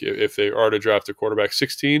think, if they are to draft a quarterback.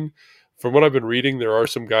 16, from what I've been reading, there are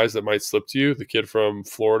some guys that might slip to you. The kid from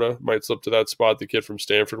Florida might slip to that spot. The kid from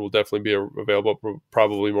Stanford will definitely be available,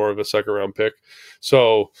 probably more of a 2nd-round pick.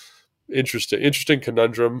 So interesting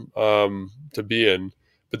conundrum to be in.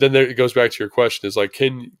 But then it goes back to your question is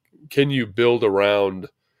can you build around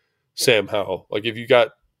Sam Howell?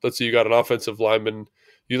 If let's say you got an offensive lineman,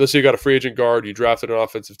 let's say you got a free agent guard, you drafted an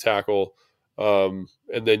offensive tackle,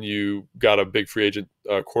 and then you got a big free agent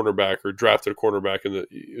cornerback or drafted a cornerback in the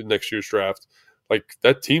next year's draft, like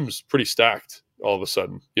that team's pretty stacked all of a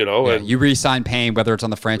sudden, you know. Yeah, and you re-sign Payne, whether it's on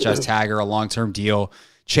the franchise tag or a long-term deal.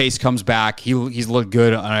 Chase comes back. He's looked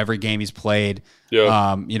good on every game he's played.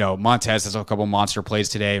 Yeah. You know, Montez has a couple monster plays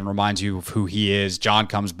today and reminds you of who he is. John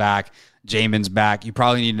comes back. Jamin's back. You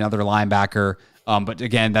probably need another linebacker. But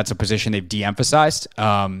again, that's a position they've de-emphasized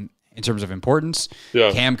in terms of importance.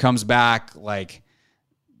 Yeah. Cam comes back. Like,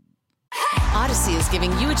 Odyssey is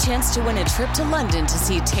giving you a chance to win a trip to London to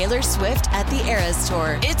see Taylor Swift at the Eras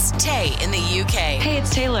Tour. It's Tay in the UK. Hey,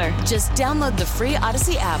 it's Taylor. Just download the free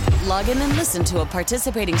Odyssey app, log in and listen to a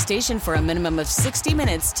participating station for a minimum of 60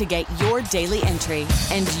 minutes to get your daily entry.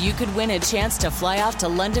 And you could win a chance to fly off to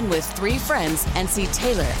London with 3 friends and see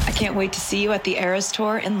Taylor. I can't wait to see you at the Eras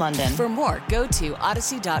Tour in London. For more, go to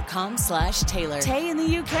odyssey.com/Taylor. Tay in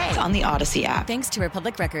the UK. It's on the Odyssey app. Thanks to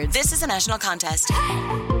Republic Records. This is a national contest.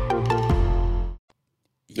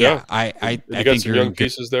 Yeah, I got think some you're young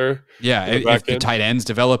pieces there. Yeah, if the tight ends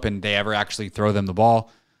develop and they ever actually throw them the ball.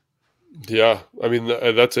 Yeah, I mean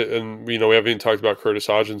that's it. And we haven't even talked about Curtis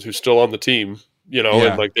Hodgins, who's still on the team.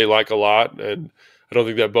 And like they like a lot. And I don't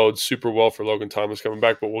think that bodes super well for Logan Thomas coming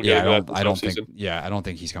back. But we'll get into that. I don't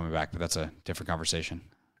think he's coming back. But that's a different conversation.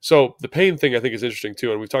 So the Payne thing I think is interesting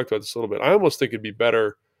too, and we've talked about this a little bit. I almost think it'd be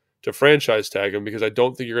better to franchise tag him because I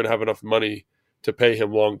don't think you're going to have enough money to pay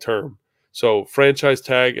him long term. So franchise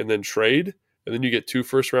tag and then trade, and then you get 2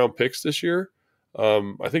 first-round picks this year.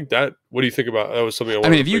 I think that. What do you think about that? Was something I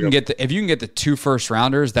mean, if you can get the 2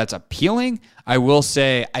 first-rounders, that's appealing. I will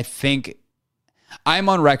say, I think I'm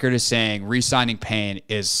on record as saying re-signing Payne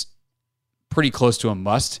is pretty close to a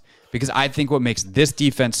must because I think what makes this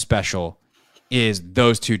defense special is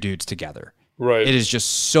those 2 dudes together. Right. It is just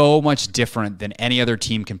so much different than any other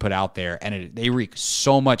team can put out there, and they wreak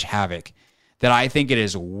so much havoc that I think it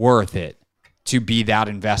is worth it to be that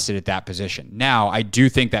invested at that position. Now, I do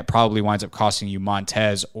think that probably winds up costing you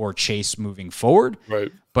Montez or Chase moving forward.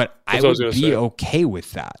 Right. But I would be okay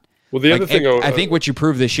with that. Well, the other thing I think what you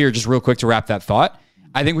proved this year, just real quick to wrap that thought,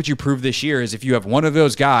 I think what you proved this year is if you have one of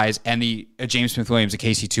those guys and a James Smith-Williams, a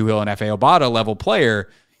Casey Tuhill, and F.A. Obata level player,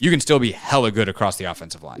 you can still be hella good across the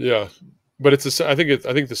offensive line. Yeah. But I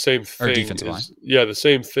think the same thing or defensive line. Yeah, the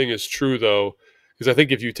same thing is true though, because I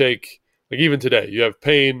think if you take like even today, you have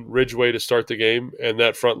Payne, Ridgeway to start the game, and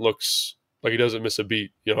that front looks like he doesn't miss a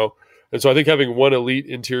beat, And so I think having 1 elite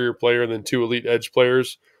interior player and then 2 elite edge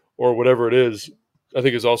players or whatever it is, I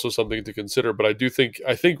think is also something to consider. But I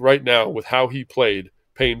think right now with how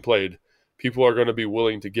Payne played, people are going to be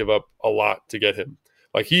willing to give up a lot to get him.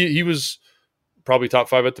 Like he was probably top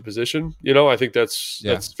 5 at the position, I think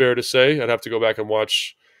that's fair to say. I'd have to go back and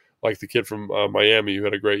watch like the kid from Miami who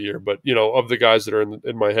had a great year. But, of the guys that are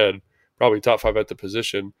in my head, probably top 5 at the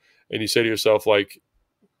position, and you say to yourself, like,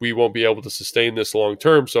 we won't be able to sustain this long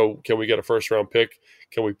term, so can we get a first-round pick?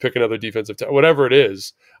 Can we pick another defensive whatever it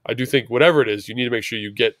is, I do think whatever it is, you need to make sure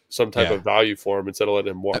you get some type of value for him instead of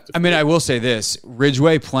letting him walk. I mean, I will say this,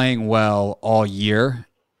 Ridgeway playing well all year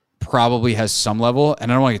probably has some level,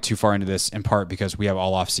 and I don't want to get too far into this in part because we have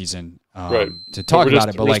all off-season to talk about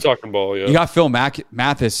it, but like talking ball, you got Phil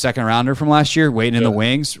Mathis, second-rounder from last year, waiting in the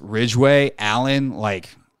wings, Ridgeway, Allen, like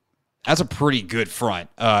 – that's a pretty good front,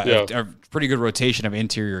 a pretty good rotation of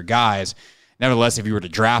interior guys. Nevertheless, if you were to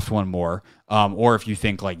draft one more, or if you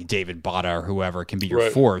think like David Bada or whoever can be your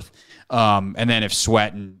 4th, and then if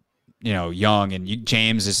Sweat and Young and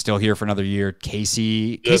James is still here for another year,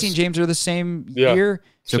 Casey and James are the same year,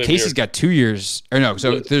 so Casey's got 2 years, or no,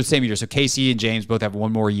 so they're the same year. So Casey and James both have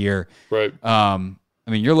 1 more year, right? I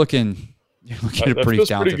mean, you're looking at a pretty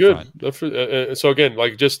talented front. So again,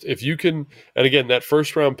 like just if you can, and again, that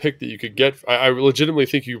first-round pick that you could get, I legitimately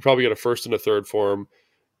think you could probably get a 1st and a 3rd for him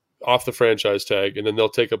off the franchise tag, and then they'll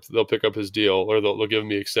pick up his deal, or they'll give him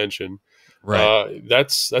the extension. Right.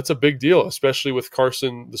 That's a big deal, especially with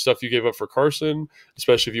Carson, the stuff you gave up for Carson,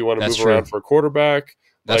 especially if you want to move around for a quarterback.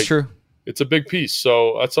 That's true. It's a big piece.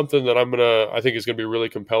 So that's something that I think is going to be really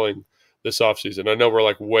compelling this offseason. I know we're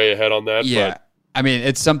like way ahead on that. Yeah. But I mean,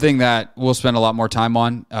 it's something that we'll spend a lot more time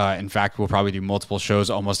on. In fact, we'll probably do multiple shows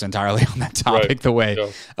almost entirely on that topic, the way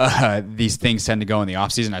these things tend to go in the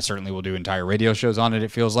offseason. I certainly will do entire radio shows on it,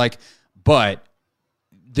 it feels like. But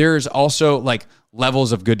there's also like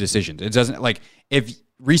levels of good decisions. It doesn't like if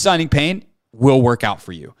re-signing Payne will work out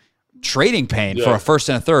for you. Trading Payne for a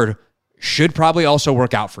 1st and a 3rd should probably also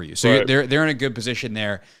work out for you. So they're in a good position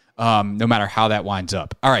there, no matter how that winds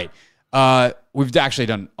up. All right. We've actually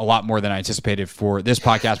done a lot more than I anticipated for this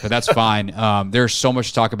podcast, but that's fine. There's so much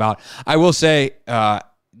to talk about. I will say,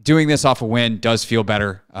 doing this off a win does feel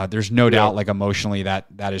better. There's no doubt, like emotionally,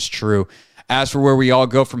 that is true. As for where we all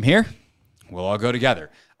go from here, we'll all go together.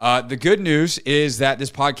 The good news is that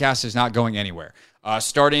this podcast is not going anywhere.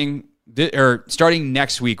 Starting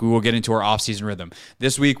next week, we will get into our off-season rhythm.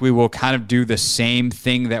 This week, we will kind of do the same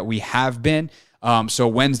thing that we have been. So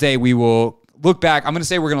Wednesday, we will look back. I'm going to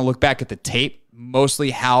say we're going to look back at the tape,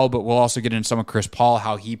 mostly Hal, but we'll also get into some of Chris Paul,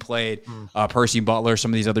 how he played, Percy Butler,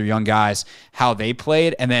 some of these other young guys, how they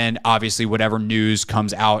played, and then obviously whatever news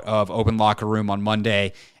comes out of Open Locker Room on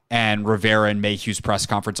Monday and Rivera and Mayhew's press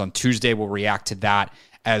conference on Tuesday. We'll react to that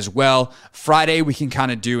as well. Friday, we can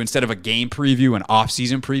kind of do, instead of a game preview, an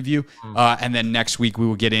off-season preview, and then next week we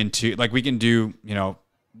will get into, like, we can do,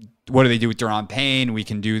 what do they do with Deron Payne? We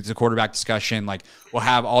can do the quarterback discussion. Like, we'll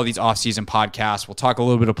have all these off-season podcasts. We'll talk a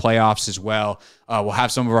little bit of playoffs as well. We'll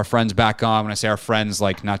have some of our friends back on. When I say our friends,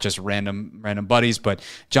 like not just random buddies, but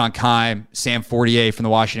John Keim, Sam Fortier from the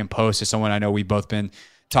Washington Post is someone I know we've both been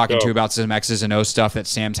talking to about some X's and O's stuff that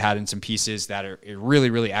Sam's had in some pieces that are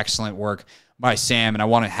really, really excellent work by Sam. And I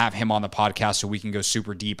want to have him on the podcast so we can go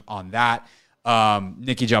super deep on that.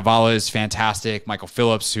 Nikki Javala is fantastic. Michael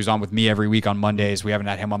Phillips, who's on with me every week on Mondays. We haven't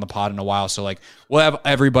had him on the pod in a while. So, like, we'll have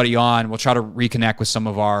everybody on. We'll try to reconnect with some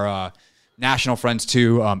of our national friends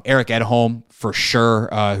too. Eric Edholm, for sure,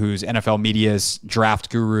 who's NFL Media's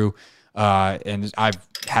draft guru. And I've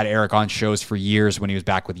had Eric on shows for years when he was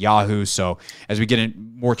back with Yahoo. So as we get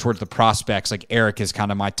in more towards the prospects, like, Eric is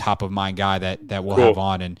kind of my top of mind guy that we'll have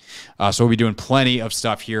on. And so we'll be doing plenty of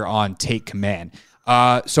stuff here on Take Command.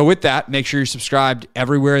 So with that, make sure you're subscribed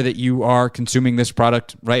everywhere that you are consuming this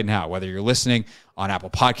product right now, whether you're listening on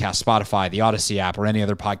Apple Podcasts, Spotify, the Odyssey app, or any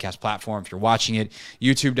other podcast platform. If you're watching it,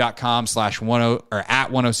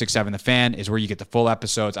 youtube.com/1067 The Fan is where you get the full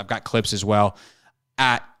episodes. I've got clips as well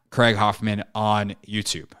at Craig Hoffman on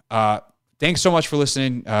YouTube. Thanks so much for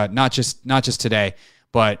listening. Not just today,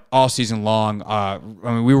 but all season long.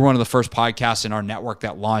 We were one of the first podcasts in our network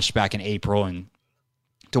that launched back in April, and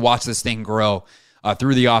to watch this thing grow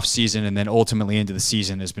through the off season and then ultimately into the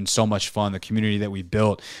season has been so much fun. The community that we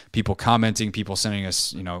built, people commenting, people sending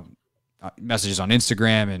us, messages on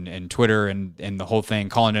Instagram and Twitter and the whole thing,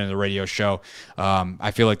 calling into the radio show.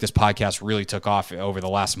 I feel like this podcast really took off over the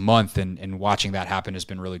last month, and watching that happen has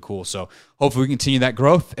been really cool. So hopefully we continue that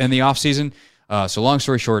growth in the off season. So long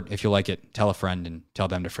story short, if you like it, tell a friend and tell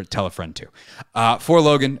them to tell a friend too. For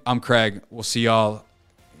Logan, I'm Craig. We'll see y'all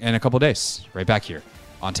in a couple days right back here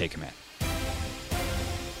on Take Command.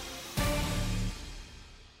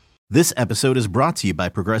 This episode is brought to you by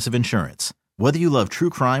Progressive Insurance. Whether you love true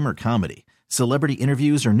crime or comedy, celebrity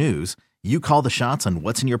interviews or news, you call the shots on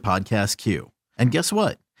what's in your podcast queue. And guess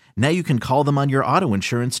what? Now you can call them on your auto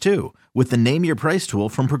insurance too with the Name Your Price tool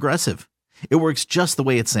from Progressive. It works just the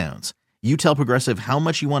way it sounds. You tell Progressive how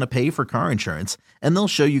much you want to pay for car insurance, and they'll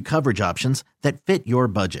show you coverage options that fit your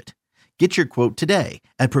budget. Get your quote today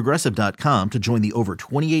at Progressive.com to join the over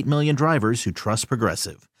 28 million drivers who trust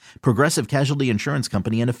Progressive. Progressive Casualty Insurance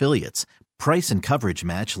Company and Affiliates. Price and coverage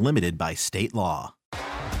match limited by state law.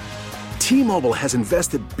 T-Mobile has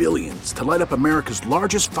invested billions to light up America's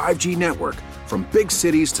largest 5G network, from big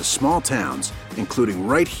cities to small towns, including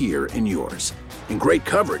right here in yours. And great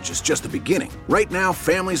coverage is just the beginning. Right now,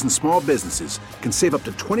 families and small businesses can save up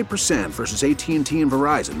to 20% versus AT&T and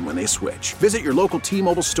Verizon when they switch. Visit your local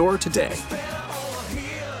T-Mobile store today.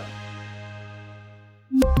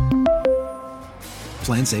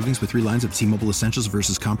 Plan savings with 3 lines of T-Mobile Essentials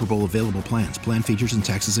versus comparable available plans. Plan features and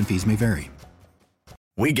taxes and fees may vary.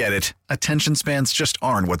 We get it. Attention spans just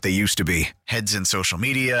aren't what they used to be. Heads in social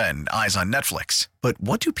media and eyes on Netflix. But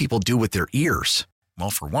what do people do with their ears? Well,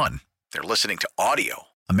 for one, they're listening to audio.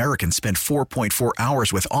 Americans spend 4.4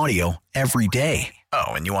 hours with audio every day. Oh,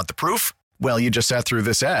 and you want the proof? Well, you just sat through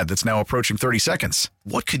this ad that's now approaching 30 seconds.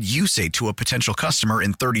 What could you say to a potential customer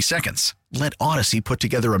in 30 seconds? Let Odyssey put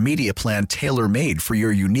together a media plan tailor-made for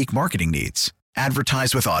your unique marketing needs.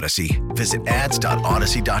 Advertise with Odyssey. Visit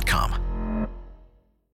ads.odyssey.com.